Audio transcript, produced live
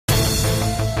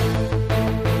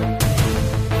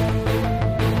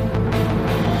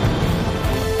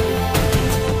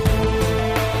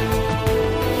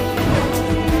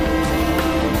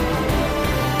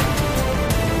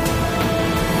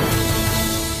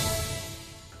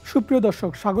সুপ্রিয়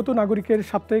দর্শক, স্বাগত নাগরিকের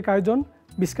সাপ্তাহিক আয়োজন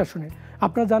বিশ্লেষণে।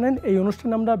 আপনারা জানেন এই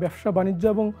অনুষ্ঠানে আমরা ব্যবসা বাণিজ্য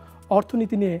এবং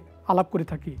অর্থনীতি নিয়ে আলাপ করে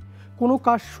থাকি। কোনো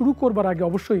কাজ শুরু করবার আগে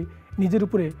অবশ্যই নিজের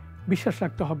উপরে বিশ্বাস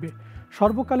রাখতে হবে।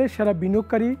 সর্বকালের সেরা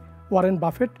বিনিয়োগকারী ওয়ারেন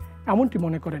বাফেট এমনটি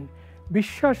মনে করেন।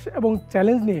 বিশ্বাস এবং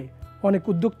চ্যালেঞ্জ নিয়ে অনেক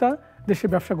উদ্যোক্তা দেশে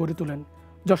ব্যবসা গড়ে তোলেন।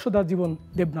 যশোদা জীবন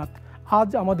দেবনাথ আজ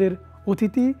আমাদের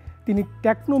অতিথি। তিনি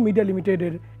টেকনো মিডিয়া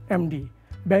লিমিটেডের এমডি,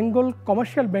 বেঙ্গল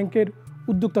কমার্শিয়াল ব্যাংকের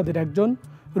উদ্যোক্তাদের একজন,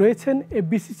 রয়েছেন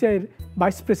বিসিসিআইয়ের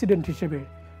ভাইস প্রেসিডেন্ট হিসেবে।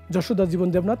 যশোদা জীবন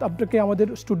দেবনাথ, আপনাকে আমাদের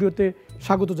স্টুডিওতে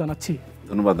স্বাগত জানাচ্ছি।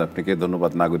 ধন্যবাদ আপনাকে,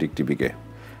 ধন্যবাদ নাগরিক টিভিকে।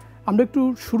 আমরা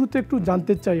শুরুতে একটু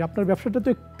জানতে চাই, আপনার ব্যবসাটা তো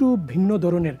একটু ভিন্ন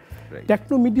ধরনের।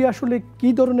 টেকনো মিডিয়া আসলে কি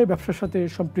ধরনের ব্যবসার সাথে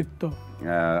সম্পৃক্ত?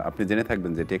 আপনি জেনে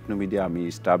থাকবেন যে টেকনো মিডিয়া আমি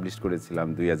স্টাবলিশ করেছিলাম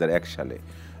 2001 সালে।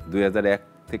 2001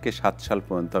 থেকে 7 সাল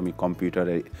পর্যন্ত আমি কম্পিউটার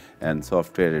অ্যান্ড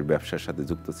সফটওয়্যারের ব্যবসার সাথে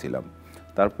যুক্ত ছিলাম।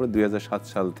 তারপরে 2007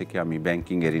 সাল থেকে আমি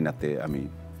ব্যাংকিং এরিনাতে আমি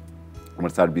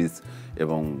আমার সার্ভিস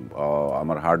এবং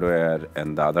আমার হার্ডওয়্যার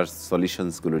অ্যান্ড দ্য আদার্স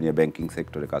সলিউশনসগুলো নিয়ে ব্যাংকিং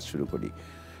সেক্টরে কাজ শুরু করি।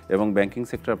 এবং ব্যাংকিং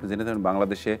সেক্টর আপনি জেনে থাকেন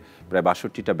বাংলাদেশে প্রায়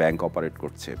 62টা ব্যাংক অপারেট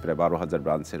করছে, প্রায় 12,000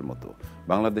 ব্রাঞ্চের মতো।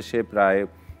 বাংলাদেশে প্রায়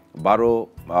 12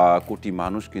 কোটি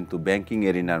মানুষ কিন্তু ব্যাংকিং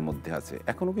এরিনার মধ্যে আছে।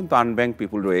 এখনও কিন্তু আনব্যাংক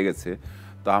পিপুল রয়ে গেছে।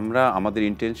 তো আমাদের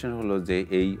ইন্টেনশন হলো যে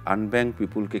এই আনব্যাংক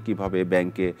পিপুলকে কিভাবে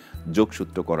ব্যাংকে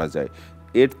যোগসূত্র করা যায়।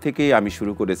 এর থেকেই আমি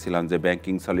শুরু করেছিলাম যে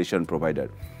ব্যাংকিং সলিউশন প্রোভাইডার।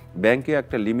 ব্যাংকে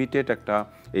একটা লিমিটেড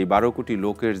এই 12 কোটি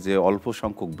লোকের যে অল্প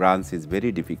সংখ্যক branch is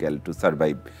very difficult to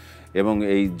survive. এবং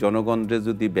এই জনগণের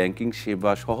যদি ব্যাংকিং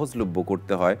সেবা সহজলভ্য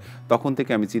করতে হয়, তখন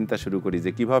থেকে আমি চিন্তা শুরু করি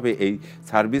যে কিভাবে এই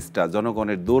সার্ভিসটা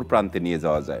জনগণের দূর প্রান্তে নিয়ে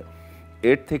যাওয়া যায়।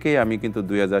 এর থেকেই আমি কিন্তু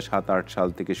 2007-08 সাল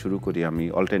থেকে শুরু করি আমি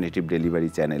অল্টারনেটিভ ডেলিভারি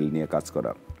চ্যানেল নিয়ে কাজ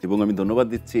করা। এবং আমি ধন্যবাদ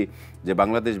দিচ্ছি যে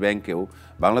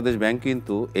বাংলাদেশ ব্যাংক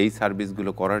কিন্তু এই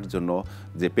সার্ভিসগুলো করার জন্য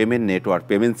যে পেমেন্ট নেটওয়ার্ক,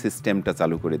 পেমেন্ট সিস্টেমটা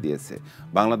চালু করে দিয়েছে,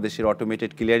 বাংলাদেশের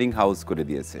অটোমেটেড ক্লিয়ারিং হাউস করে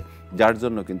দিয়েছে, যার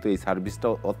জন্য কিন্তু এই সার্ভিসটা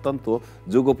অত্যন্ত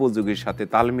যুগোপযোগীর সাথে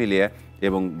তাল মিলিয়ে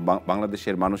এবং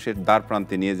বাংলাদেশের মানুষের দ্বার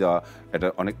প্রান্তে নিয়ে যাওয়া এটা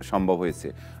অনেক সম্ভব হয়েছে।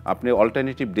 আপনি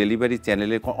অল্টারনেটিভ ডেলিভারি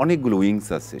চ্যানেলে অনেকগুলো উইংস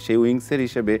আছে, সেই উইংসের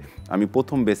হিসেবে আমি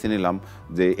প্রথম বেছে নিলাম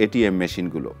যে এটিএম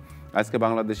মেশিনগুলো। আজকে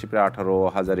বাংলাদেশে প্রায়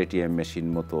 18,000 এটিএম মেশিন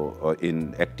মতো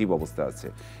অ্যাক্টিভ অবস্থা আছে।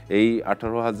 এই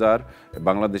 18,000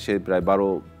 বাংলাদেশে প্রায়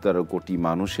 12-13 কোটি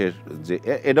মানুষের যে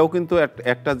এটাও কিন্তু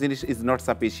একটা জিনিস ইজ নট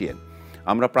সাফিসিয়েন্ট।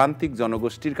 আমরা প্রান্তিক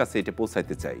জনগোষ্ঠীর কাছে এটা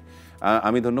পৌঁছাইতে চাই।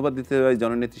 আমি ধন্যবাদ দিতে চাই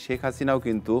জননেত্রী শেখ হাসিনাও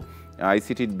কিন্তু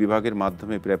আইসিটি বিভাগের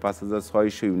মাধ্যমে প্রায়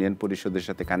 5,600 ইউনিয়ন পরিষদের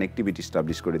সাথে কানেক্টিভিটি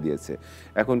স্টাবলিশ করে দিয়েছে।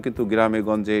 এখন কিন্তু গ্রামে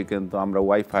গঞ্জে কিন্তু আমরা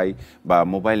ওয়াইফাই বা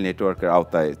মোবাইল নেটওয়ার্কের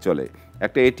আওতায় চলে।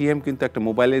 একটা এটিএম কিন্তু একটা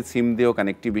মোবাইলের সিম দিয়েও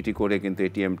কানেক্টিভিটি করে কিন্তু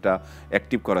এটিএমটা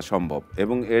অ্যাক্টিভ করা সম্ভব।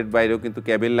 এবং এর বাইরেও কিন্তু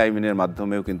ক্যাবেল লাইনের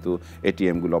মাধ্যমেও কিন্তু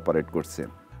এটিএমগুলো অপারেট করছে।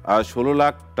 16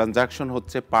 লাখ ট্রানজাকশন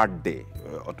হচ্ছে per day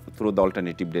through the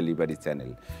alternative delivery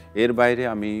channel. এর বাইরে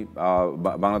আমি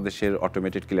বাংলাদেশের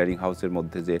অটোমেটেড ক্লিয়ারিং হাউসের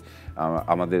মধ্যে যে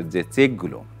আমাদের যে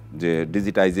চেকগুলো, যে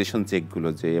ডিজিটাইজেশন চেকগুলো,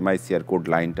 যে এমআইসিআর কোড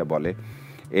লাইনটা বলে,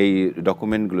 এই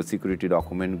ডকুমেন্টগুলো, সিকিউরিটি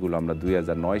ডকুমেন্টগুলো আমরা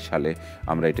 2009 সালে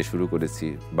আমরা এটা শুরু করেছি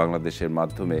বাংলাদেশের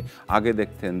মাধ্যমে। আগে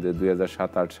দেখতেন যে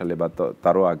 2007-08 সালে বা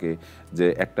তারও আগে যে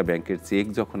একটা ব্যাংকের চেক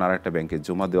যখন আর একটা ব্যাংকে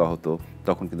জমা দেওয়া হতো,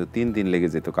 তখন কিন্তু 3 দিন লেগে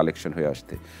যেত কালেকশন হয়ে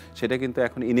আসতে। সেটা কিন্তু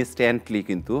এখন ইনস্ট্যান্টলি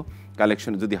কিন্তু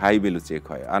কালেকশন, যদি হাই ভ্যালু চেক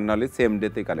হয়, আর নাহলে সেম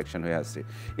ডেতে কালেকশন হয়ে আসে।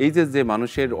 এই যে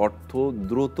মানুষের অর্থ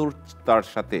দ্রুততার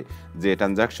সাথে যে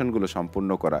ট্রানজাকশনগুলো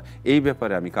সম্পূর্ণ করা, এই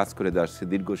ব্যাপারে আমি কাজ করে যাচ্ছি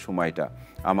দীর্ঘ সময়টা।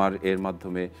 আমার এর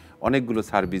মাধ্যমে অনেকগুলো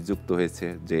সার্ভিস যুক্ত হয়েছে,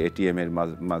 যে এটিএমের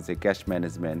মাঝে cash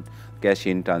management, cash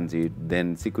in transit, then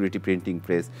security printing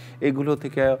press, এগুলো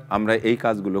থেকে আমরা এই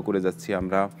কাজগুলো করে যাচ্ছি।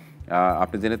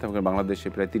 আপনি জেনে থাকবেন বাংলাদেশে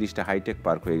প্রায় 30টা হাইটেক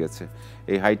পার্ক হয়ে গেছে।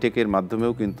 এই হাইটেকের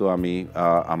মাধ্যমেও কিন্তু আমি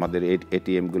আমাদের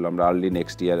এটিএমগুলো আমরা আর্লি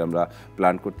নেক্সট ইয়ার আমরা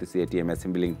প্ল্যান করতেছি ATM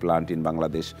assembling plant in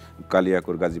Bangladesh,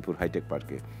 Kaliakair Gazipur hi tech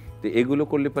পার্কে। তো এগুলো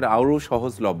করলে পরে আরও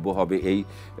সহজলভ্য হবে এই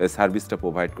সার্ভিসটা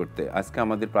প্রোভাইড করতে। আজকে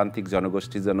আমাদের প্রান্তিক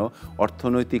জনগোষ্ঠী যেন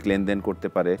অর্থনৈতিক লেনদেন করতে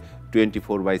পারে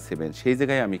 24/7, সেই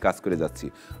জায়গায় আমি কাজ করে যাচ্ছি।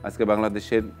 আজকে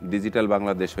বাংলাদেশের ডিজিটাল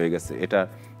বাংলাদেশ হয়ে গেছে,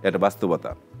 এটা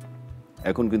বাস্তবতা।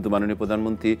 এখন কিন্তু মাননীয়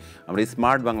প্রধানমন্ত্রী আমরা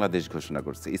স্মার্ট বাংলাদেশ ঘোষণা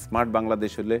করছি। স্মার্ট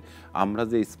বাংলাদেশ হলে আমরা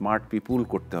যে স্মার্ট পিপুল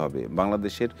করতে হবে,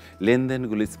 বাংলাদেশের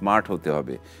লেনদেনগুলি স্মার্ট হতে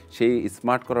হবে। সেই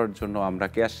স্মার্ট করার জন্য আমরা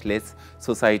ক্যাশলেস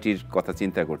সোসাইটির কথা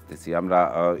চিন্তা করতেছি। আমরা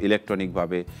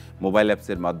ইলেকট্রনিকভাবে মোবাইল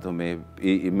অ্যাপসের মাধ্যমে,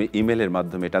 ইমেলের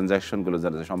মাধ্যমে ট্রানজ্যাকশনগুলো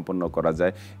যাতে সম্পন্ন করা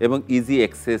যায় এবং ইজি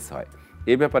অ্যাক্সেস হয়,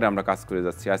 এই ব্যাপারে আমরা কাজ করে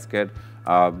যাচ্ছি। আজকের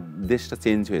দেশটা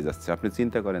চেঞ্জ হয়ে যাচ্ছে। আপনি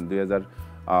চিন্তা করেন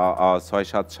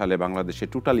 6-7 সালে বাংলাদেশের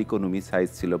টোটাল ইকোনমি সাইজ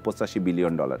ছিল $85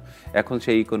 বিলিয়ন। এখন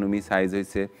সেই ইকোনমি সাইজ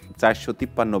হয়েছে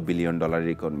 $453 বিলিয়ন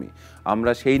ইকোনমি।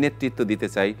 আমরা সেই নেতৃত্ব দিতে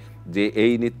চাই যে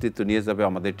এই নেতৃত্ব নিয়ে যাবে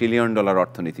আমাদের $1 ট্রিলিয়ন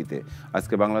অর্থনীতিতে।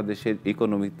 আজকে বাংলাদেশের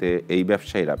ইকোনমিতে এই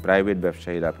ব্যবসায়ীরা, প্রাইভেট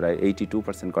ব্যবসায়ীরা প্রায়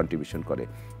 82% কন্ট্রিবিউশন করে।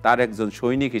 তার একজন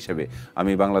সৈনিক হিসেবে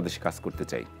আমি বাংলাদেশে কাজ করতে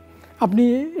চাই। আপনি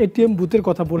এটিএম বুথের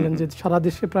কথা বললেন যে সারা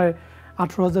দেশে প্রায়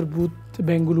 18,000 বুথ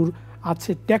ব্যাংকগুলোর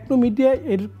আছে। টেকনো মিডিয়া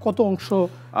এর কত অংশ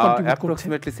কন্ট্রিবিউট করছে?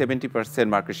 Approximately 70%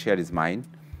 market share is mine.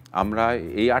 আমরা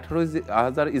এই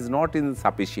 18,000 ইজ নট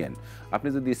ইনসাফিসিয়েন্ট। আপনি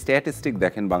যদি স্ট্যাটিস্টিক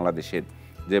দেখেন বাংলাদেশের,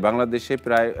 যে বাংলাদেশে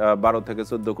প্রায় 12 থেকে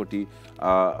 14 কোটি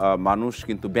মানুষ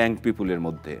কিন্তু ব্যাংক পিপুলের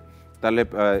মধ্যে, তাহলে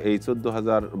এই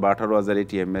 14,000 বা 18,000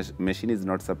 ATM machine is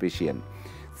not sufficient.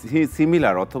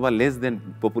 Similar অথবা less than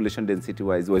population density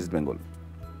wise West Bengal,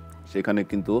 সেখানে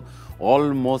কিন্তু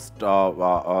অলমোস্ট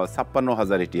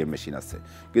 56,000 এটিএম মেশিন আছে,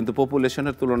 কিন্তু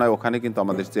পপুলেশনের তুলনায় ওখানে কিন্তু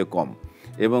আমাদের চেয়ে কম।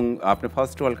 এবং আপনি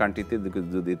ফার্স্ট ওয়ার্ল্ড কান্ট্রিতে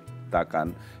যদি তাকান,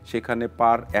 সেখানে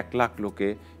পার 1 লাখ লোকে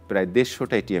প্রায়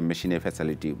 150টা এটিএম মেশিনের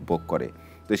ফ্যাসিলিটি ভোগ করে।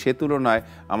 তো সে তুলনায়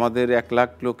আমাদের 1 লাখ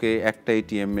লোকে একটা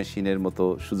এটিএম মেশিনের মতো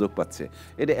সুযোগ পাচ্ছে,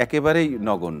 এটা একেবারেই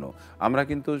নগণ্য। আমরা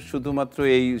কিন্তু শুধুমাত্র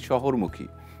এই শহরমুখী,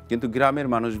 কিন্তু গ্রামের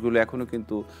মানুষগুলো এখনও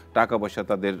কিন্তু টাকা পয়সা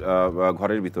তাদের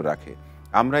ঘরের ভিতর রাখে।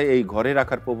 আমরা এই ঘরে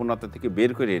রাখার প্রবণতা থেকে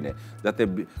বের করে এনে যাতে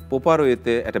প্রপার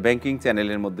ওয়েতে একটা ব্যাংকিং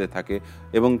চ্যানেলের মধ্যে থাকে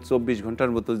এবং 24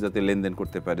 ঘন্টার মতো যাতে লেনদেন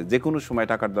করতে পারে, যে কোনো সময়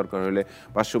টাকার দরকার হলে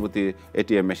পার্শ্ববর্তী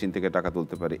এটিএম মেশিন থেকে টাকা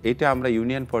তুলতে পারে, এটা আমরা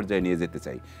ইউনিয়ন পর্যায়ে নিয়ে যেতে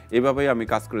চাই। এভাবেই আমি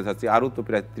কাজ করে যাচ্ছি। আরও তো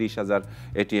প্রায় 30,000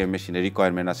 এটিএম মেশিনের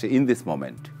রিকোয়ারমেন্ট আছে ইন দিস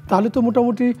মোমেন্ট। তাহলে তো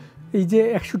মোটামুটি এই যে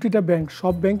 61টা ব্যাংক,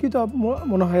 সব ব্যাংকই তো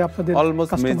মনে হয় আপনাদের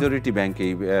অলমোস্ট মেজরিটি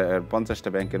ব্যাংকেই 50টা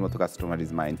ব্যাংকের মতো কাস্টমার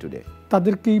ইজ মাইন টুডে।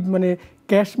 তাদের কি মানে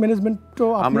ক্যাশ ম্যানেজমেন্টও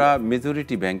আমরা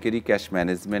মেজরিটি ব্যাংকেরই ক্যাশ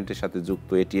ম্যানেজমেন্টের সাথে যুক্ত,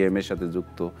 এটিএম এর সাথে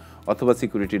যুক্ত, অথবা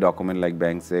security document like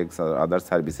bank checks আদার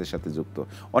সার্ভিসের সাথে যুক্ত।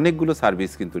 অনেকগুলো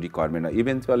সার্ভিস কিন্তু রিকোয়ারমেন্ট হয়।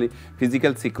 ইভেন্চুয়ালি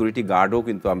ফিজিক্যাল সিকিউরিটি গার্ডও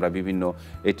কিন্তু আমরা বিভিন্ন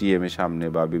এটিএম এর সামনে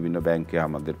বা বিভিন্ন ব্যাংকে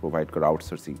আমাদের প্রোভাইড করা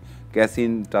আউটসোর্সিং। ক্যাশ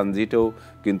ইন ট্রানজিটেও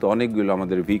কিন্তু অনেকগুলো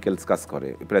আমাদের ভেহিকেলস কাজ করে,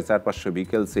 প্রায় 400-500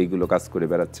 ভেহিকেলস এইগুলো কাজ করে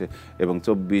বেড়াচ্ছে এবং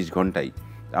 24 ঘন্টাই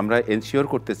আমরা এনশিওর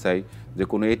করতে চাই যে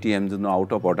কোনো এটিএম যেন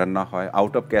আউট অফ অর্ডার না হয়,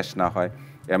 আউট অফ ক্যাশ না হয়,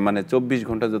 মানে 24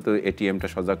 ঘন্টা যত এটিএমটা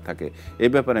সজাগ থাকে। এই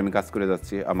ব্যাপারে আমি কাজ করে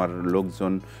যাচ্ছি। আমার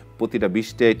লোকজন প্রতিটা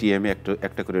 20টা এটিএমে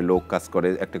একটা করে লোক কাজ করে,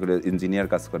 একটা করে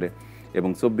ইঞ্জিনিয়ার কাজ করে, এবং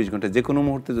 24 ঘন্টা যে কোনো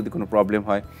মুহূর্তে যদি কোনো প্রবলেম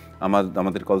হয়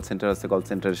আমাদের কল সেন্টার আছে, কল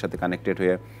সেন্টারের সাথে কানেক্টেড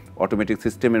হয়ে অটোমেটিক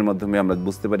সিস্টেমের মাধ্যমে আমরা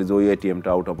বুঝতে পারি যে ওই এটিএমটা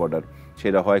আউট অফ অর্ডার,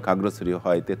 সেটা হয় খাগড়াছড়ি,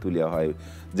 হয় তেঁতুলিয়া, হয়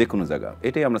যে কোনো জায়গা,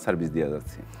 এটাই আমরা সার্ভিস দিয়ে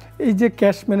যাচ্ছি। এই যে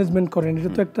ক্যাশ ম্যানেজমেন্ট করেন,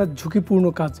 এটা তো একটা ঝুঁকিপূর্ণ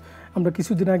কাজ। আমরা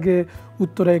কিছুদিন আগে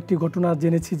উত্তরায় একটি ঘটনা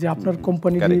জেনেছি যে আপনার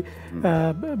কোম্পানিরই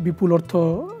বিপুল অর্থ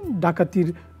ডাকাতির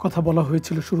কথা বলা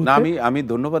হয়েছিল শুরুতে। আমি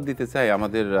ধন্যবাদ দিতে চাই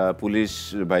আমাদের পুলিশ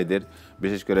ভাইদের,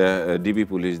 বিশেষ করে ডিবি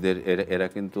পুলিশদের। এরা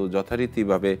কিন্তু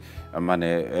যথারীতিভাবে মানে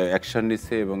অ্যাকশন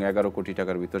নিচ্ছে এবং 11 কোটি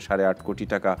টাকার ভিতর 8.5 কোটি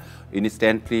টাকা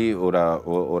ইনস্ট্যান্টলি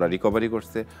ওরা রিকভারি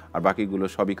করছে, আর বাকিগুলো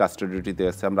সবই কাস্টোডিতে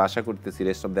আছে। আমরা আশা করতেছি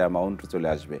রেস্ট অফ দ্য অ্যামাউন্ট চলে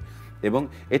আসবে। এবং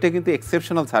এটা কিন্তু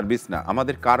এক্সেপশনাল সার্ভিস না,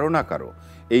 আমাদের কারো না কারো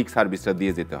এই সার্ভিসটা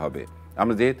দিয়ে যেতে হবে।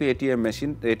 আমরা যেহেতু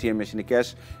এটিএম মেশিনে ক্যাশ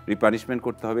রিপানিশমেন্ট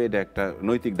করতে হবে, এটা একটা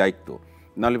নৈতিক দায়িত্ব,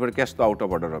 নাহলে পরে ক্যাশ তো আউট অফ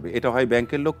অর্ডার হবে। এটা হয়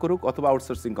ব্যাংকের লোক করুক অথবা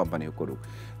আউটসোর্সিং কোম্পানিও করুক,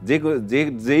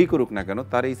 যেই করুক না কেন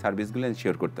তার এই সার্ভিসগুলো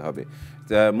এনশিওর করতে হবে।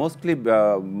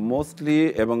 মোস্টলি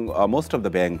এবং most of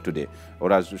the bank today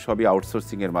ওরা সবই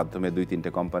আউটসোর্সিংয়ের মাধ্যমে 2-3টে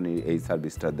কোম্পানি এই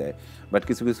সার্ভিসটা দেয়। বাট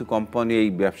কিছু কিছু কোম্পানি এই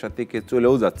ব্যবসা থেকে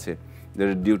চলেও যাচ্ছে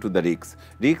ডিউ টু দ্য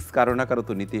রিস্ক কারো না কারো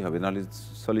তো নিতেই হবে, নাহলে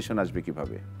সলিউশন আসবে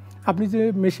কিভাবে? আপনি যে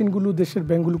মেশিনগুলো দেশের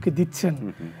ব্যাংকগুলোকে দিচ্ছেন,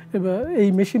 এবার এই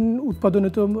মেশিন উৎপাদনে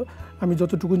তো আমি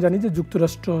যতটুকু জানি যে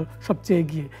যুক্তরাষ্ট্র সবচেয়ে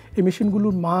এগিয়ে। এই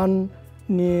মেশিনগুলোর মান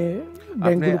নিয়ে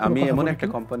আমি এমন একটা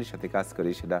কোম্পানির সাথে কাজ করি,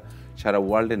 সেটা সারা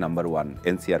ওয়ার্ল্ডে নাম্বার 1,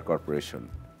 এনসিআর কর্পোরেশন।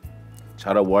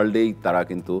 সারা ওয়ার্ল্ডেই তারা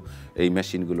কিন্তু এই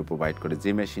মেশিনগুলো প্রোভাইড করে।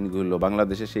 যে মেশিনগুলো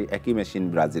বাংলাদেশে সেই একই মেশিন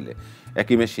ব্রাজিলে,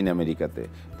 একই মেশিন আমেরিকাতে।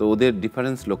 তো ওদের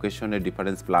ডিফারেন্স লোকেশনে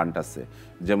ডিফারেন্স প্লান্ট আছে,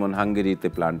 যেমন হাঙ্গেরিতে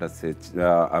প্লান্ট আছে,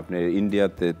 আপনার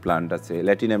ইন্ডিয়াতে প্লান্ট আছে,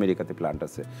 ল্যাটিন আমেরিকাতে প্লান্ট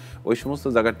আছে। ওই সমস্ত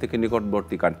জায়গার থেকে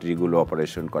নিকটবর্তী কান্ট্রিগুলো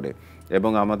অপারেশন করে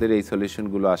এবং আমাদের এই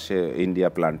সলিউশনগুলো আসে ইন্ডিয়া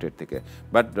প্লান্টের থেকে।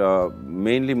 বাট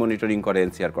মেইনলি মনিটরিং করে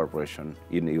এনসিআর কর্পোরেশন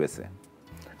ইন ইউএসএ।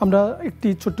 আমরা একটি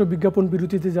ছোট্ট বিজ্ঞাপন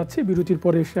বিরতিতে যাচ্ছি, বিরতির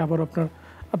পরে এসে আবার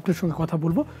আপনার সঙ্গে কথা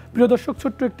বলবো। প্রিয় দর্শক,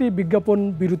 ছোট্ট একটি বিজ্ঞাপন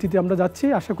বিরতিতে আমরা যাচ্ছি,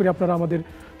 আশা করি আপনারা আমাদের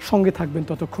সঙ্গে থাকবেন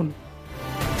ততক্ষণ।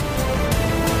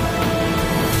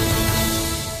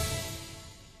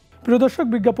 প্রিয় দর্শক,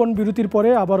 বিজ্ঞাপন বিরতির পরে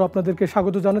আবারও আপনাদেরকে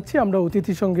স্বাগত জানাচ্ছি। আমরা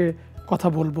অতিথির সঙ্গে কথা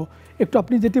বলবো। একটু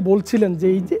আপনি যেটি বলছিলেন যে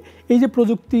এই যে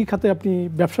প্রযুক্তি খাতে আপনি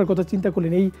ব্যবসার কথা চিন্তা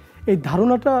করলেন, এই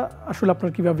ধারণাটা আসলে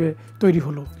আপনার কিভাবে তৈরি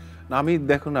হলো? না, আমি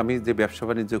দেখুন, আমি যে ব্যবসা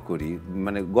বাণিজ্য করি,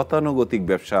 মানে গতানুগতিক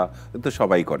ব্যবসা তো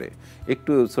সবাই করে,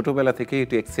 একটু ছোটবেলা থেকে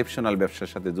একটু এক্সেপশনাল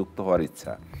ব্যবসার সাথে যুক্ত হওয়ার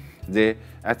ইচ্ছা। যে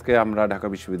আজকে আমরা ঢাকা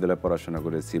বিশ্ববিদ্যালয়ে পড়াশোনা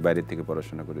করেছি, বাইরে থেকে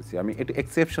পড়াশোনা করেছি, আমি একটু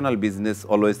এক্সেপশনাল বিজনেস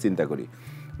অলওয়েজ চিন্তা করি,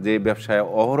 যে ব্যবসায়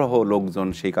অহরহ লোকজন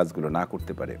সেই কাজগুলো না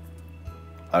করতে পারে।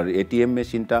 আর এটিএম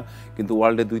মেশিনটা কিন্তু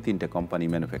ওয়ার্ল্ডে 2-3টা কোম্পানি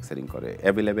ম্যানুফ্যাকচারিং করে,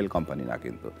 অ্যাভেলেবেল কোম্পানি না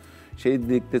কিন্তু। সেই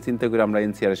দিক থেকে চিন্তা করে আমরা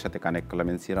এনসিআরের সাথে কানেক্ট করলাম,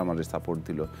 এনসিআর আমাদের সাপোর্ট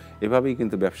দিল, এভাবেই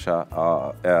কিন্তু ব্যবসা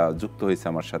যুক্ত হয়েছে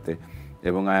আমার সাথে।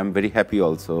 এবং I am very happy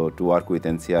also to work with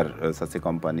NCR such a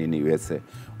company in USA.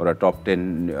 ওরা টপ 10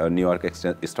 নিউ ইয়র্ক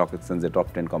স্টক এক্সচেঞ্জে টপ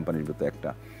 10 কোম্পানির ভিতরে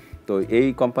একটা। তো এই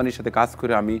কোম্পানির সাথে কাজ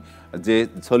করে আমি যে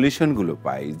সলিউশনগুলো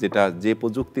পাই, যে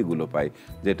প্রযুক্তিগুলো পাই,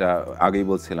 যেটা আগেই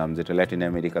বলছিলাম, যেটা ল্যাটিন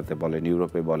আমেরিকাতে বলেন,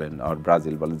 ইউরোপে বলেন, আর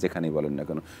ব্রাজিল বলেন, যেখানেই বলেন না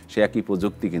কেন, সে একই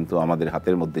প্রযুক্তি কিন্তু আমাদের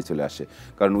হাতের মধ্যে চলে আসে।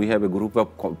 কারণ we have a group of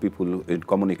people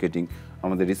communicating.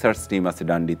 আমাদের রিসার্চ টিম আছে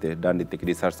ডান্ডিতে থেকে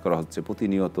রিসার্চ করা হচ্ছে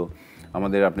প্রতিনিয়ত।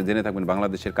 আমাদের, আপনি জেনে থাকবেন,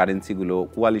 বাংলাদেশের কারেন্সিগুলো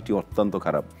কোয়ালিটি অত্যন্ত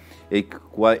খারাপ।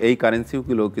 এই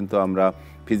কারেন্সিগুলো কিন্তু আমরা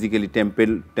ফিজিক্যালি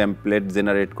টেমপ্লেট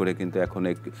জেনারেট করে কিন্তু এখন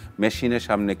মেশিনের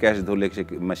সামনে ক্যাশ ধরলে সে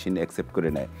মেশিন অ্যাকসেপ্ট করে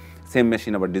নেয়। সেম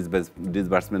মেশিন আবার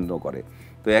ডিসবার্সমেন্টও করে।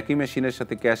 তো একই মেশিনের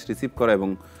সাথে ক্যাশ রিসিভ করা এবং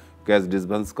ক্যাশ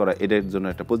ডিসবার্স করা, এটার জন্য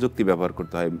একটা প্রযুক্তি ব্যবহার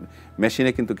করতে হয়।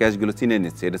 মেশিনে কিন্তু ক্যাশগুলো চিনে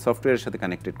নিচ্ছে, এটা সফটওয়্যারের সাথে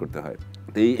কানেক্টেড করতে হয়।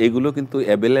 তো এইগুলো কিন্তু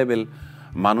অ্যাভেলেবেল,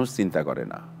 মানুষ চিন্তা করে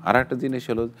না। আর একটা জিনিস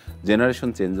হলো, জেনারেশন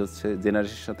চেঞ্জ হচ্ছে,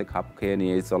 জেনারেশনের সাথে খাপ খেয়ে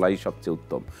নিয়ে চলাই সবচেয়ে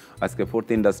উত্তম। আজকে 4th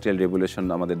ইন্ডাস্ট্রিয়াল রেভলিউশন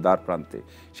আমাদের দ্বার প্রান্তে,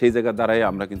 সেই জায়গা দ্বারাই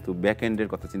আমরা কিন্তু ব্যাক এন্ডের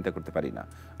কথা চিন্তা করতে পারি না।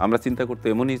 আমরা চিন্তা করতে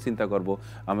এমনই চিন্তা করব,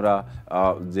 আমরা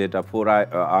যেটা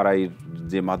 4i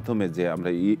যে মাধ্যমে, যে আমরা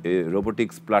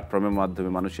রোবোটিক্স প্ল্যাটফর্মের মাধ্যমে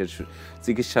মানুষের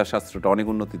চিকিৎসা শাস্ত্রটা অনেক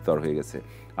উন্নতিতর হয়ে গেছে।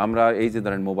 আমরা এই যে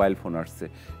ধরেন মোবাইল ফোন আসছে,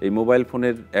 এই মোবাইল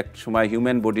ফোনের এক সময়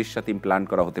হিউম্যান বডির সাথে ইমপ্লান্ট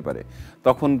করা হতে পারে,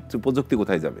 তখন প্রযুক্তি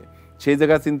কোথায় যাবে? সেই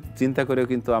জায়গা চিন্তা করেও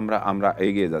কিন্তু আমরা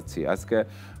এগিয়ে যাচ্ছি।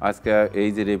 আজকে এই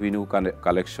যে রেভিনিউ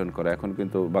কালেকশন করা, এখন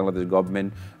কিন্তু বাংলাদেশ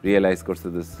গভর্নমেন্ট রিয়েলাইজ করছে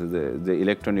যে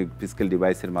ইলেকট্রনিক ফিজিক্যাল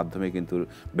ডিভাইসের মাধ্যমে কিন্তু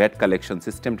ব্যাট কালেকশন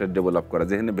সিস্টেমটা ডেভেলপ করা,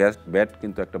 যেখানে ব্যাট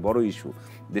কিন্তু একটা বড় ইস্যু,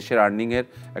 দেশের আর্নিংয়ের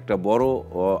একটা বড়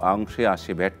অংশে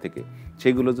আসে ব্যাট থেকে।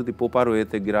 সেগুলো যদি প্রপার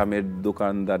ওয়েতে গ্রামের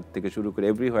দোকানদার থেকে শুরু করে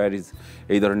এভরিহোয়ার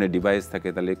এই ধরনের ডিভাইস থাকে,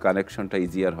 তাহলে কানেকশনটা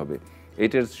ইজিয়ার হবে।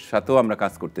 এটার সাথেও আমরা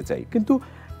কাজ করতে চাই। কিন্তু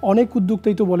অনেক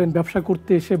উদ্যোক্তাই তো বলেন, ব্যবসা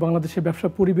করতে এসে বাংলাদেশের ব্যবসা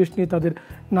পরিবেশ নিয়ে তাদের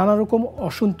নানা রকম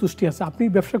অসন্তুষ্টি আছে। আপনি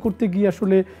ব্যবসা করতে গিয়ে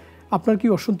আসলে আপনার কি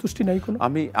অসন্তুষ্টি নাই কোনো?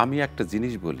 আমি একটা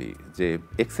জিনিস বলি, যে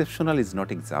এক্সেপশনাল ইজ নট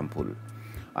এক্সাম্পল।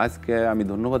 আজকে আমি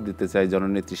ধন্যবাদ দিতে চাই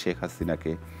জননেত্রী শেখ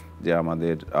হাসিনাকে, যে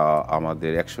আমাদের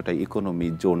 100টা ইকোনমি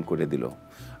জোন করে দিল,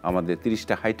 আমাদের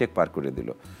 30টা হাইটেক পার্ক করে দিল,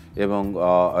 এবং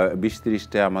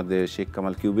 20-30টা আমাদের শেখ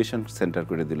কামাল কিউবেশন সেন্টার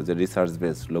করে দিল, যে রিসার্চ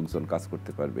বেসড লোকজন কাজ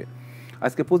করতে পারবে।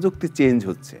 আজকে প্রযুক্তি চেঞ্জ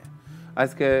হচ্ছে।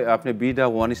 আজকে আপনি বিডা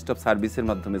ওয়ান স্টপ সার্ভিসের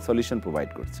মাধ্যমে সলিউশন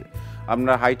প্রোভাইড করছে।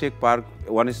 আমরা হাইটেক পার্ক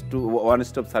ওয়ান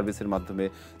স্টপ সার্ভিসের মাধ্যমে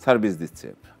সার্ভিস দিচ্ছে।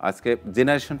 আজকে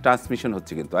জেনারেশন ট্রান্সমিশন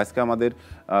হচ্ছে, কিন্তু আজকে আমাদের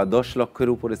 10 লক্ষের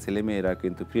উপরে ছেলেমেয়েরা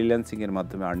কিন্তু ফ্রিল্যান্সিংয়ের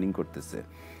মাধ্যমে আর্নিং করতেছে।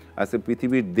 আজকে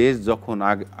পৃথিবীর দেশ যখন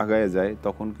আগায় যায়,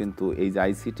 তখন কিন্তু এই যে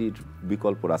আইসিটির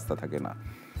বিকল্প রাস্তা থাকে না,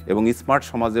 এবং স্মার্ট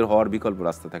সমাজের হওয়ার বিকল্প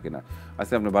রাস্তা থাকে না।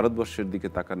 আজকে আপনি ভারতবর্ষের দিকে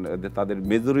তাকান, তাদের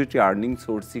মেজরিটি আর্নিং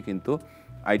সোর্সই কিন্তু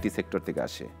আইটি সেক্টর থেকে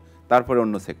আসে, তারপরে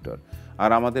অন্য সেক্টর।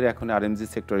 আর আমাদের এখন RMG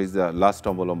sector is the last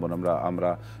অবলম্বন। আমরা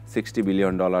 $60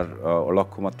 বিলিয়ন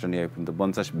লক্ষ্যমাত্রা নিয়ে কিন্তু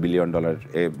 $50 বিলিয়ন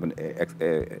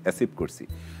অ্যাচিভ করছি।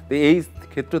 তো এই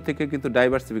ক্ষেত্র থেকে কিন্তু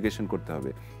ডাইভার্সিফিকেশন করতে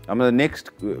হবে। আমাদের নেক্সট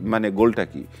গোলটা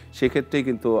কি? সেক্ষেত্রেই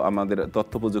কিন্তু আমাদের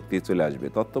তথ্য প্রযুক্তি চলে আসবে।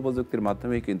 তথ্য প্রযুক্তির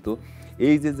মাধ্যমেই কিন্তু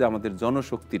এই যে আমাদের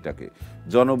জনশক্তিটাকে,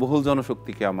 জনবহুল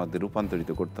জনশক্তিকে আমাদের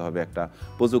রূপান্তরিত করতে হবে, একটা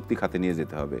প্রযুক্তি খাতে নিয়ে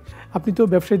যেতে হবে। আপনি তো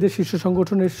ব্যবসায়ীদের শীর্ষ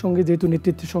সংগঠনের সঙ্গে যেহেতু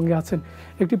নেতৃত্বের সঙ্গে আছেন,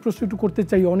 একটি প্রশ্ন একটু করতে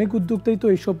চাই। অনেক উদ্যোক্তাই তো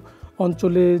এইসব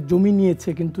অঞ্চলে জমি নিয়েছে,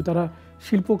 কিন্তু তারা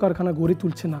শিল্প কারখানা গড়ে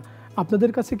তুলছে না।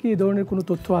 আপনাদের কাছে কি এই ধরনের কোনো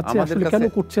তথ্য আছে, আসলে কেন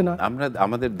করছে না?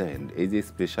 আমাদের দেখেন, এই যে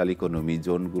স্পেশাল ইকোনমি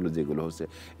জোনগুলো যেগুলো হচ্ছে,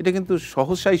 এটা কিন্তু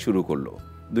সহসাই শুরু করলো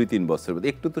 2-3 বছর,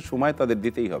 একটু তো সময় তাদের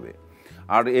দিতেই হবে।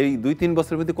 আর এই 2-3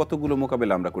 বছরের মধ্যে কতগুলো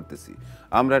মোকাবেলা আমরা করতেছি।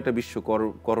 আমরা একটা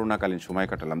করোনাকালীন সময়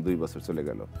কাটালাম, 2 বছর চলে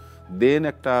গেল। দেন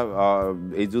একটা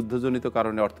এই যুদ্ধজনিত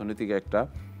কারণে অর্থনৈতিক একটা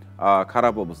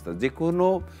খারাপ অবস্থা। যে কোনো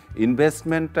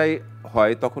ইনভেস্টমেন্টটাই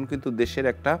হয় তখন কিন্তু দেশের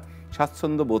একটা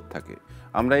স্বাচ্ছন্দ্য বোধ থাকে।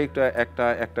 আমরা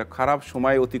একটা খারাপ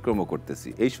সময় অতিক্রম করতেছি।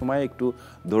 এই সময়ে একটু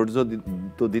ধৈর্য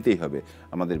তো দিতেই হবে।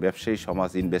 আমাদের ব্যবসায়ী সমাজ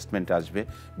ইনভেস্টমেন্ট আসবে,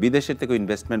 বিদেশের থেকে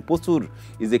ইনভেস্টমেন্ট প্রচুর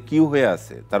কিউ হয়ে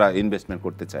আছে, তারা ইনভেস্টমেন্ট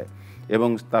করতে চায়, এবং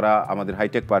তারা আমাদের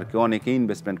হাইটেক পার্কে অনেকেই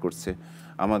ইনভেস্টমেন্ট করছে।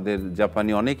 আমাদের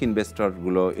জাপানি অনেক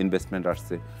ইনভেস্টরগুলো ইনভেস্টমেন্ট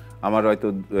আসছে। আমার হয়তো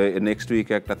নেক্সট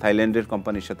উইকে একটা থাইল্যান্ডের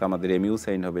কোম্পানির সাথে আমাদের এমইউ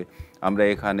সাইন হবে। আমরা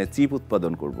এখানে চিপ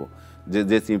উৎপাদন করব,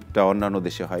 যে চিপটা অন্যান্য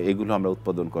দেশে হয় এগুলো আমরা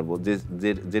উৎপাদন করব,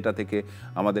 যেটা থেকে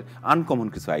আমাদের আনকমন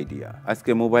কিছু আইডিয়া।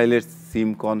 আজকে মোবাইলের সিম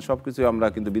কন সব কিছু আমরা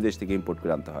কিন্তু বিদেশ থেকে ইম্পোর্ট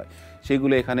করে আনতে হয়,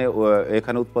 সেগুলো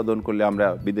এখানে উৎপাদন করলে আমরা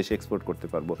বিদেশে এক্সপোর্ট করতে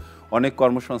পারবো, অনেক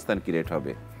কর্মসংস্থান ক্রিয়েট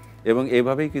হবে এবং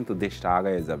এভাবেই কিন্তু দেশটা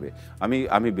আগায় যাবে।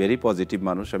 আমি ভেরি পজিটিভ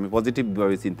মানুষ, আমি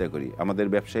পজিটিভভাবে চিন্তা করি। আমাদের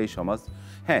ব্যবসায়ী সমাজ,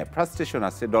 হ্যাঁ ফ্রাস্ট্রেশন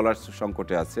আছে, ডলার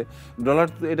সংকটে আছে, ডলার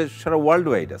এটা সারা ওয়ার্ল্ড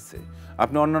ওয়াইড আছে।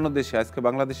 আপনি অন্যান্য দেশে আজকে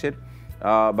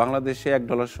বাংলাদেশে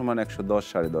 $1 সমান 110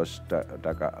 $10.5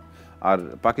 টাকা, আর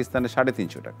পাকিস্তানে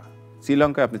 350 টাকা,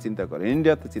 শ্রীলঙ্কায় আপনি চিন্তা করেন,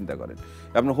 ইন্ডিয়াতে চিন্তা করেন,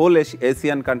 আপনি হোল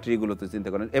এশিয়ান কান্ট্রিগুলোতে চিন্তা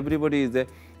করেন, এভরিবডি ইজ এ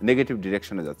নেগেটিভ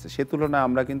ডিরেকশনে যাচ্ছে। সে তুলনায়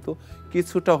আমরা কিন্তু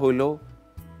কিছুটা হইলেও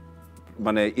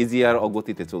মানে ইজিয়ার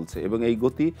অগতিতে চলছে এবং এই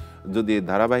গতি যদি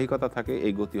ধারাবাহিকতা থাকে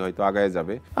এই গতি হয়তো আগায়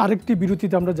যাবে। আরেকটি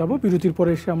বিরতিতে আমরা যাব, বিরতির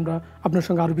পরে এসে আমরা আপনার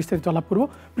সঙ্গে আরও বিস্তারিত আলাপ করব।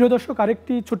 প্রিয় দর্শক,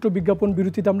 আরেকটি ছোট্ট বিজ্ঞাপন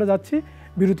বিরতিতে আমরা যাচ্ছি।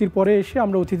 বিরতির পরে এসে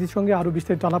আমরা অতিথির সঙ্গে আরও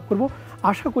বিস্তারিত আলাপ করব।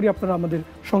 আশা করি আপনারা আমাদের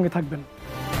সঙ্গে থাকবেন।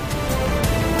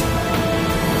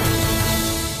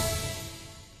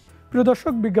 প্রিয়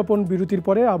দর্শক, বিজ্ঞাপন বিরতির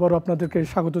পরে আবারও আপনাদেরকে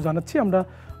স্বাগত জানাচ্ছি। আমরা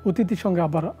অতিথির সঙ্গে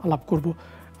আবার আলাপ করব।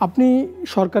 আপনি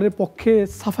সরকারের পক্ষে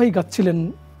সাফাই গাচ্ছিলেন,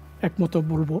 একমত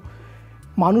বলবো।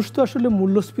 মানুষ তো আসলে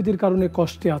মূল্যস্ফীতির কারণে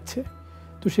কষ্টে আছে,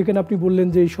 তো সেখানে আপনি বললেন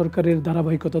যে এই সরকারের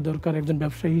ধারাবাহিকতা দরকার একজন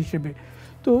ব্যবসায়ী হিসেবে।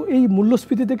 তো এই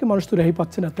মূল্যস্ফীতি থেকে মানুষ তো রেহাই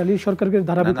পাচ্ছে না, তাহলে এই সরকারের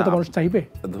ধারাবাহিকতা মানুষ চাইবে?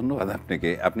 ধন্যবাদ আপনাকে।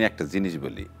 আপনি একটা জিনিস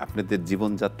বলি, আপনাদের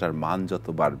জীবনযাত্রার মান যত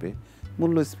বাড়বে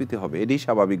মূল্যস্ফীতি হবে, এটাই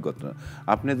স্বাভাবিক ঘটনা।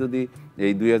 আপনি যদি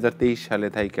এই 2023 সালে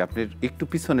থেকে আপনি একটু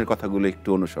পিছনের কথাগুলো একটু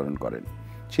অনুসরণ করেন,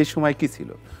 সেই সময় কি ছিল,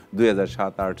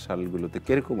 2007-8 সালগুলোতে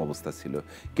কিরকম অবস্থা ছিল,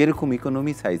 কিরকম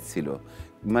ইকোনমি সাইজ ছিল,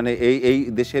 মানে এই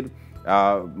দেশের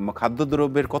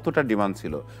খাদ্যদ্রব্যের কতটা ডিমান্ড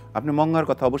ছিল। আপনি মঙ্গার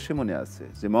কথা অবশ্যই মনে আছে,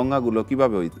 যে মঙ্গাগুলো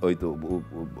কীভাবে হইতো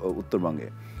উত্তরবঙ্গে,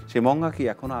 সেই মঙ্গা কি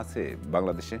এখনও আছে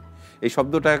বাংলাদেশে? এই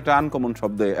শব্দটা একটা আনকমন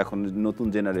শব্দ, এখন নতুন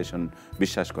জেনারেশন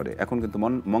বিশ্বাস করে। এখন কিন্তু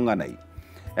মঙ্গা নাই।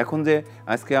 এখন যে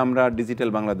আজকে আমরা ডিজিটাল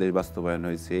বাংলাদেশ বাস্তবায়ন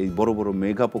হয়েছে, এই বড় বড়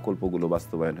মেগা প্রকল্পগুলো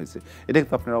বাস্তবায়ন হয়েছে, এটা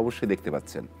তো আপনারা অবশ্যই দেখতে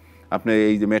পাচ্ছেন। আপনি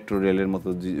এই যে মেট্রো রেলের মতো,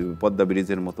 পদ্মা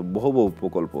ব্রিজের মতো বহু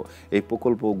প্রকল্প, এই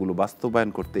প্রকল্পগুলো বাস্তবায়ন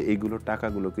করতে এইগুলো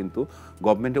টাকাগুলো কিন্তু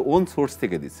গভর্নমেন্টের ওন সোর্স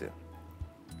থেকে দিছে,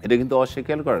 এটা কিন্তু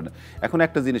অস্বীকার করে না। এখন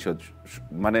একটা জিনিস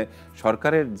মানে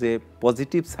সরকারের যে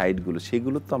পজিটিভ সাইডগুলো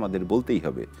সেগুলো তো আমাদের বলতেই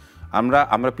হবে।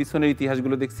 আমরা পিছনের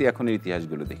ইতিহাসগুলো দেখছি, এখনের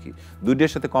ইতিহাসগুলো দেখি,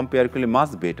 দুইটার সাথে কম্পেয়ার করলে মাস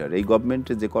বেটার। এই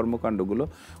গভর্নমেন্টের যে কর্মকাণ্ডগুলো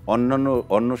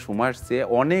অন্য সময়ের চেয়ে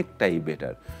অনেকটাই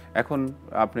বেটার। এখন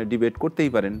আপনি ডিবেট করতেই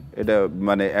পারেন, এটা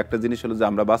মানে একটা জিনিস হলো যে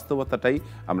আমরা বাস্তবতাটাই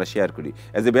আমরা শেয়ার করি।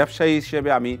 অ্যাজ এ ব্যবসায়ী হিসেবে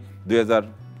আমি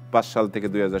 2005 সাল থেকে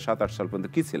 2007-8 সাল পর্যন্ত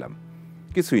কী ছিলাম?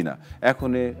 কিছুই না।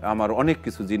 এখন আমার অনেক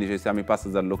কিছু জিনিস হয়েছে। আমি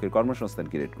 5,000 লোকের কর্মসংস্থান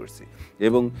ক্রিয়েট করছি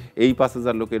এবং এই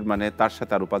 5,000 লোকের মানে তার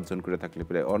সাথে আরও 5 জন করে থাকলে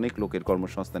প্রায় অনেক লোকের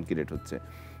কর্মসংস্থান ক্রিয়েট হচ্ছে।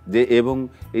 এবং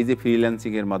এই যে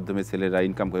ফ্রিল্যান্সিংয়ের মাধ্যমে ছেলেরা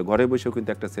ইনকাম করে, ঘরে বসেও কিন্তু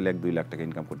একটা ছেলে 1-2 লাখ টাকা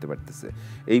ইনকাম করতে পারতেছে।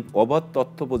 এই অবাধ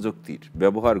তথ্য প্রযুক্তির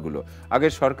ব্যবহারগুলো,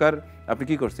 আগের সরকার আপনি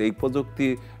কি করছে, এই প্রযুক্তি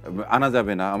আনা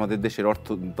যাবে না, আমাদের দেশের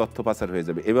তথ্য পাচার হয়ে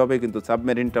যাবে, এভাবে কিন্তু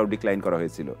সাবমেরিনটাও ডিক্লাইন করা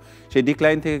হয়েছিল। সেই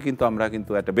ডিক্লাইন থেকে কিন্তু আমরা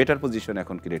কিন্তু একটা বেটার পজিশন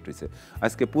এখন ক্রিয়েট হয়েছে।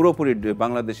 আজকে পুরোপুরি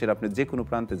বাংলাদেশের আপনি যে কোনো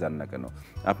প্রান্তে যান না কেন,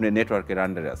 আপনি নেটওয়ার্কের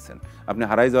আন্ডারে আছেন, আপনি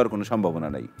হারাই যাওয়ার কোনো সম্ভাবনা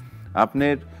নাই।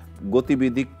 আপনার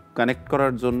গতিবিধি কানেক্ট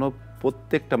করার জন্য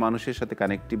প্রত্যেকটা মানুষের সাথে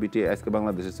কানেক্টিভিটি, আজকে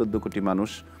বাংলাদেশে 14 কোটি মানুষ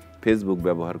ফেসবুক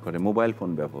ব্যবহার করে, মোবাইল ফোন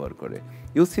ব্যবহার করে।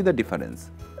 You C the difference.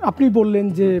 আপনি বললেন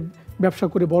যে ব্যবসা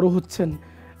করে বড় হচ্ছেন,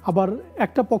 আবার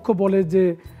একটা পক্ষ বলে যে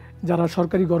যারা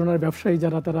সরকারি গণনার ব্যবসায়ী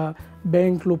যারা, তারা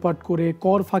ব্যাংক লোপাট করে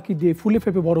কর ফাঁকি দিয়ে ফুলে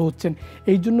ফেপে বড় হচ্ছেন।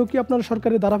 এই জন্য কি আপনারা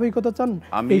সরকারের ধারাবাহিকতা চান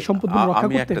এই সম্পদগুলো রক্ষা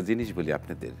করতে? আমি একটা জিনিস বলি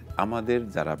আপনাদের, আমাদের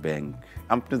যারা ব্যাংক,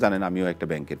 আপনি জানেন আমিও একটা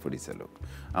ব্যাংকের পরিচালক,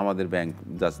 আমাদের ব্যাংক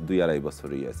জাস্ট 2-2.5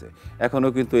 বছরই আছে, এখনও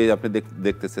কিন্তু এই আপনি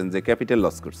দেখতেছেন যে ক্যাপিটাল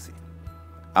লস করছি।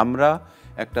 আমরা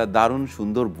একটা দারুণ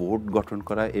সুন্দর বোর্ড গঠন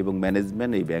করা এবং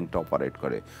ম্যানেজমেন্ট এই ব্যাংকটা অপারেট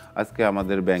করে। আজকে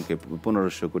আমাদের ব্যাংকে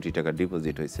 1500 কোটি টাকা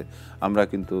ডিপোজিট হয়েছে। আমরা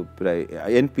কিন্তু প্রায়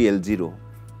NPL 0,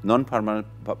 non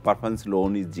performance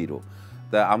loan is 0।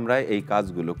 তা আমরা এই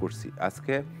কাজগুলো করছি।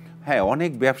 আজকে হ্যাঁ,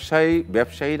 অনেক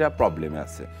ব্যবসায়ীরা প্রবলেমে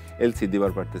আছে, এলসি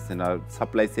দিবার পারতেছে না,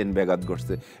 সাপ্লাই চেন ব্যাঘাত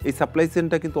ঘটছে। এই সাপ্লাই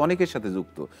চেনটা কিন্তু অনেকের সাথে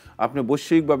যুক্ত। আপনি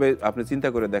বৈশ্বিকভাবে আপনি চিন্তা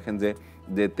করে দেখেন যে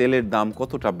তেলের দাম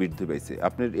কতটা বৃদ্ধি পেয়েছে।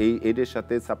 আপনার এর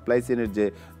সাথে সাপ্লাই চেনের যে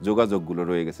যোগাযোগগুলো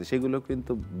রয়ে গেছে সেগুলো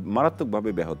কিন্তু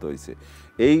মারাত্মকভাবে ব্যাহত হয়েছে।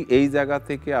 এই জায়গা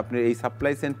থেকে আপনি এই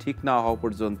সাপ্লাই চেন ঠিক না হওয়া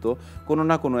পর্যন্ত কোনো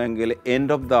না কোনো অ্যাঙ্গেলে এন্ড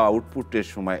অফ দ্য আউটপুটের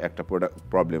সময় একটা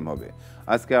প্রবলেম হবে।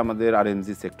 আজকে আমাদের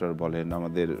আরএমজি সেক্টর বলেন,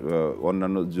 আমাদের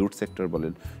অন্যান্য জুট সেক্টর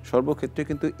বলেন, সর্বক্ষেত্রে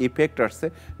কিন্তু ইফেক্ট আসছে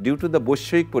ডিউ টু দ্য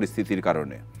বৈশ্বিক পরিস্থিতির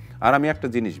কারণে। আর আমি একটা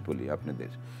জিনিস বলি আপনাদের,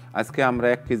 আজকে আমরা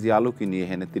 1 কেজি আলু কিনি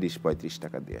এখানে 30-35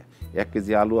 টাকা দিয়ে। 1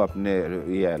 কেজি আলু আপনি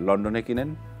লন্ডনে কিনেন,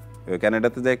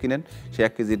 ক্যানাডাতে যায় কিনেন, সে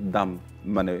 1 কেজির দাম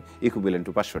মানে ইকুইভ্যালেন্ট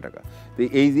টু 500 টাকা। তো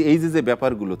এই যে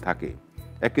ব্যাপারগুলো থাকে,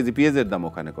 1 কেজি পেঁয়াজের দাম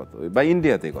ওখানে কত বা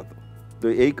ইন্ডিয়াতে কত। তো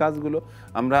এই কাজগুলো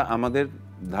আমরা, আমাদের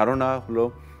ধারণা হলো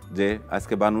যে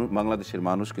আজকে বাংলাদেশের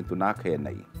মানুষ কিন্তু না খেয়ে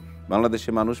নাই,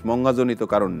 বাংলাদেশের মানুষ মঙ্গাজনিত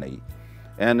কারণ নেই,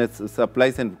 অ্যান্ড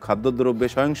সাপ্লাইস অ্যান্ড খাদ্যদ্রব্যে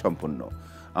স্বয়ংসম্পূর্ণ।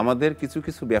 আমাদের কিছু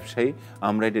কিছু ব্যবসায়ী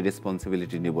আমরা এটা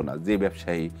রেসপন্সিবিলিটি নেব না, যে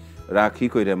ব্যবসায়ী রাখি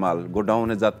করে মাল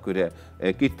গোডাউনে জাত করে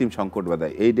কৃত্রিম সংকট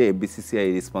বাধায়, এইটা বিসিসিআই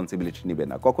রেসপন্সিবিলিটি নেবে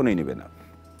না, কখনোই নেবে না।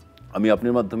 আমি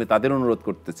আপনার মাধ্যমে তাদের অনুরোধ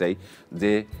করতে চাই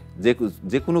যে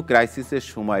যে কোনো ক্রাইসিসের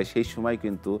সময়, সেই সময়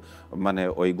কিন্তু মানে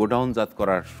ওই গোডাউনজাত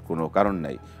করার কোনো কারণ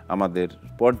নাই। আমাদের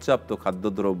পর্যাপ্ত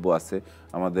খাদ্যদ্রব্য আছে,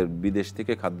 আমাদের বিদেশ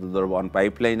থেকে খাদ্যদ্রব্য অন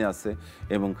পাইপলাইনে আছে,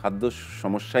 এবং খাদ্য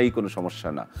সমস্যাই কোনো সমস্যা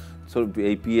না। সো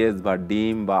এই পেঁয়াজ বা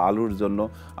ডিম বা আলুর জন্য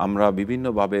আমরা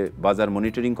বিভিন্নভাবে বাজার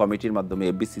মনিটরিং কমিটির মাধ্যমে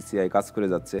এফবিসিসিআই কাজ করে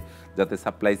যাচ্ছে, যাতে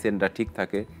সাপ্লাই চেনটা ঠিক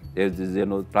থাকে, এর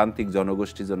যেন প্রান্তিক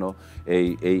জনগোষ্ঠী যেন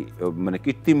এই মানে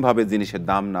কৃত্রিমভাবে জিনিসের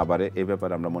দাম না বাড়ে, এ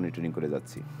ব্যাপারে আমরা মনিটরিং করে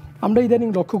যাচ্ছি। আমরা ইদানিং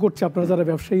লক্ষ্য করছি আপনারা যারা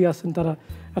ব্যবসায়ী আছেন তারা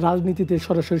রাজনীতিতে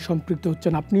সরাসরি সম্পৃক্ত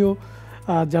হচ্ছেন, আপনিও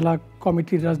জেলা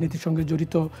কমিটির রাজনীতির সঙ্গে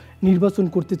জড়িত, নির্বাচন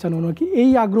করতে চান ওনাকে,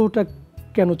 এই আগ্রহটা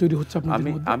কেন তৈরি হচ্ছে আপনাদের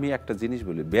মধ্যে? আমি একটা জিনিস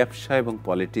বলি, ব্যবসা এবং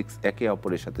পলিটিক্স একে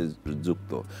অপরের সাথে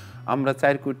যুক্ত। আমরা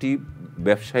 4 কোটি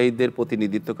ব্যবসায়ীদের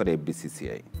প্রতিনিধিত্ব করে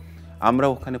এফবিসিসিআই, আমরা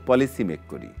ওখানে পলিসি মেক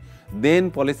করি, দেন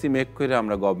পলিসি মেক করে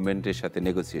আমরা গভর্নমেন্টের সাথে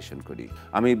নেগোসিয়েশন করি।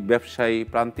 আমি ব্যবসায়ী,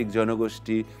 প্রান্তিক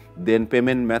জনগোষ্ঠী, দেন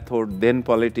পেমেন্ট মেথড, দেন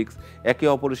পলিটিক্স, একে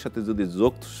অপরের সাথে যদি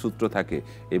যোগসূত্র থাকে,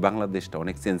 এই বাংলাদেশটা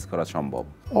অনেক চেঞ্জ করা সম্ভব।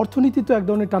 অর্থনীতি তো এক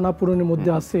ধরনের টানাপোড়েনের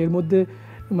মধ্যে আছে, এর মধ্যে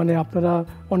মানে আপনারা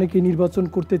অনেকে নির্বাচন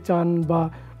করতে চান বা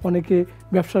অনেকে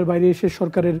ব্যবসার বাইরে এসে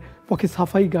সরকারের পক্ষে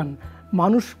সাফাই গান,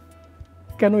 মানুষ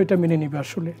কেন এটা মেনে নেবে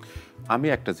আসলে? আমি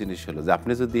একটা জিনিস হলো যে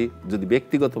আপনি যদি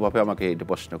ব্যক্তিগতভাবে আমাকে এটা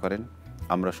প্রশ্ন করেন,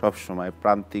 আমরা সব সময়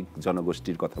প্রান্তিক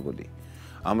জনগোষ্ঠীর কথা বলি,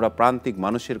 আমরা প্রান্তিক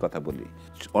মানুষের কথা বলি।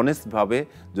 অনেস্টভাবে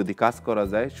যদি কাজ করা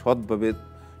যায়, সৎভাবে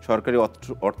সরকারি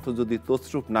অর্থ যদি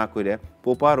তছরূপ না করে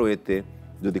প্রপার ওয়েতে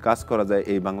যদি কাজ করা যায়,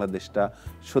 এই বাংলাদেশটা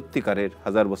সত্যিকারের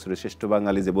 1000 বছরের শ্রেষ্ঠ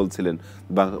বাঙালি যে বলছিলেন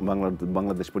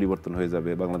বাংলাদেশ পরিবর্তন হয়ে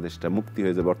যাবে, বাংলাদেশটা মুক্তি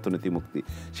হয়ে যাবে, অর্থনীতি মুক্তি,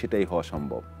 সেটাই হওয়া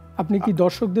সম্ভব। আপনি কি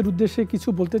দর্শকদের উদ্দেশ্যে কিছু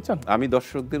বলতে চান? আমি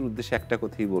দর্শকদের উদ্দেশ্যে একটা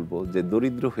কথাই বলবো, যে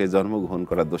দরিদ্র হয়ে জন্মগ্রহণ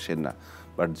করা দোষের না,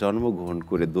 বাট জন্মগ্রহণ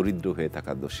করে দরিদ্র হয়ে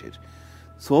থাকা দোষের।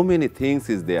 So many things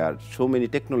is there, so many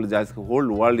technology, আজকে হোল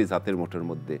ওয়ার্ল্ড ইজ হাতের মুঠোর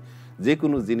মধ্যে। যে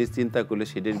কোনো জিনিস চিন্তা করলে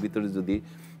সেটার ভিতরে যদি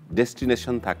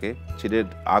ডেস্টিনেশন থাকে, সেটার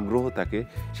আগ্রহ থাকে,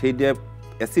 সেইটা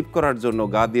অ্যাচিভ করার জন্য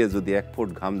গা দিয়ে যদি 1 ফোঁট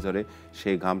ঘাম ঝরে,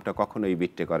 সেই ঘামটা কখনোই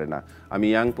বিট্টে করে না। আমি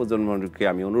ইয়াং প্রজন্মকে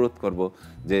আমি অনুরোধ করব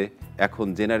যে এখন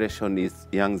জেনারেশন ইজ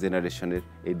ইয়াং জেনারেশনের,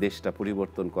 এই দেশটা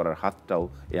পরিবর্তন করার হাতটাও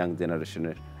ইয়াং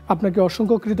জেনারেশনের। আপনাকে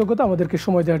অসংখ্য কৃতজ্ঞতা আমাদেরকে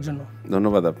সময় দেওয়ার জন্য।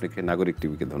 ধন্যবাদ আপনাকে, নাগরিক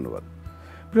টিভিকে ধন্যবাদ।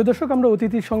 প্রিয় দর্শক, আমরা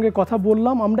অতিথির সঙ্গে কথা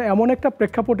বললাম, আমরা এমন একটা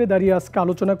প্রেক্ষাপটে দাঁড়িয়ে আজকে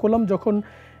আলোচনা করলাম যখন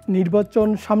নির্বাচন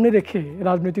সামনে রেখে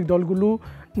রাজনৈতিক দলগুলো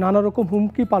নানা রকম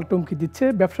হুমকি পাল্টুমকি দিচ্ছে,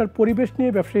 ব্যবসার পরিবেশ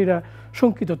নিয়ে ব্যবসায়ীরা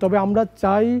শঙ্কিত। তবে আমরা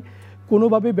চাই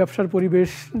কোনোভাবে ব্যবসার পরিবেশ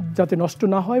যাতে নষ্ট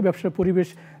না হয়, ব্যবসার পরিবেশ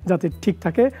যাতে ঠিক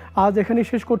থাকে। আজ এখানেই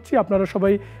শেষ করছি, আপনারা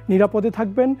সবাই নিরাপদে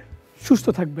থাকবেন, সুস্থ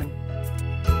থাকবেন।